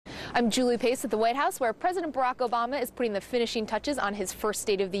I'm Julie Pace at the White House, where President Barack Obama is putting the finishing touches on his first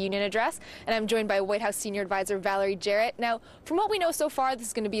State of the Union address. And I'm joined by White House Senior Advisor Valerie Jarrett. Now, from what we know so far, this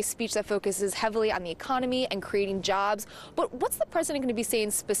is going to be a speech that focuses heavily on the economy and creating jobs. But what's the president going to be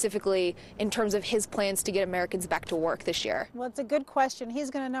saying specifically in terms of his plans to get Americans back to work this year? Well, it's a good question. He's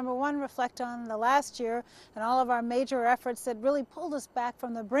going to, number one, reflect on the last year and all of our major efforts that really pulled us back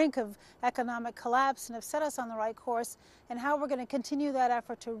from the brink of economic collapse and have set us on the right course, and how we're going to continue that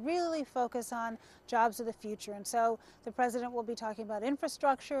effort to really focus on jobs of the future. And so the president will be talking about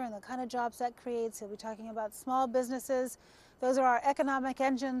infrastructure and the kind of jobs that creates. He'll be talking about small businesses. Those are our economic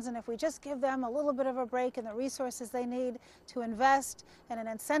engines, and if we just give them a little bit of a break and the resources they need to invest and an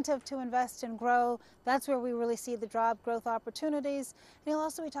incentive to invest and grow, that's where we really see the job growth opportunities. And he'll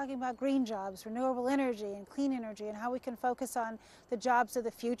also be talking about green jobs, renewable energy and clean energy, and how we can focus on the jobs of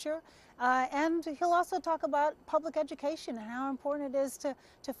the future. And he'll also talk about public education and how important it is to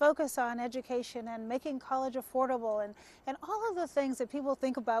focus on education and making college affordable and all of the things that people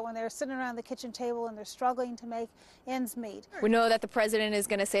think about when they're sitting around the kitchen table and they're struggling to make ends meet. We know that the president is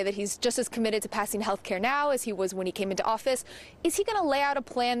going to say that he's just as committed to passing health care now as he was when he came into office. Is he going to lay out a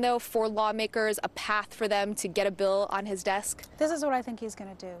plan, though, for lawmakers, a path for them to get a bill on his desk? This is what I think he's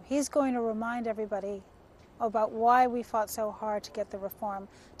going to do. He's going to remind everybody about why we fought so hard to get the reform.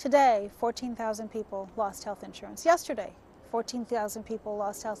 Today, 14,000 people lost health insurance. Yesterday, 14,000 people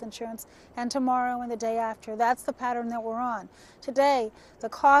lost health insurance, and tomorrow and the day after. That's the pattern that we're on. Today, the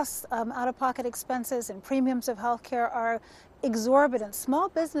costs, out-of-pocket expenses and premiums of health care are exorbitant. Small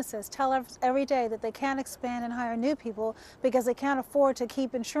businesses tell us every day that they can't expand and hire new people because they can't afford to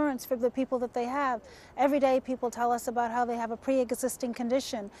keep insurance for the people that they have. Every day people tell us about how they have a pre-existing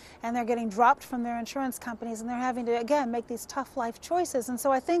condition and they're getting dropped from their insurance companies and they're having to, again, make these tough life choices. And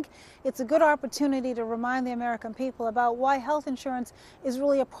so I think it's a good opportunity to remind the American people about why health insurance is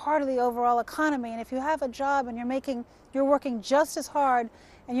really a part of the overall economy. And if you have a job and you're working just as hard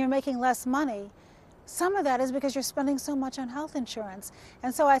and you're making less money, some of that is because you're spending so much on health insurance.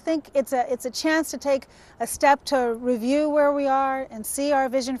 And so I think it's a chance to take a step to review where we are and see our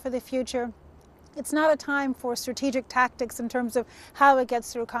vision for the future. It's not a time for strategic tactics in terms of how it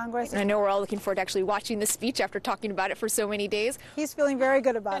gets through Congress. And I know we're all looking forward to actually watching the speech after talking about it for so many days. He's feeling very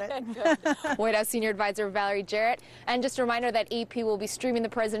good about it. White House Senior Advisor Valerie Jarrett. And just a reminder that AP will be streaming the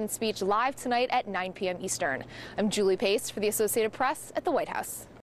president's speech live tonight at 9 p.m. Eastern. I'm Julie Pace for the Associated Press at the White House.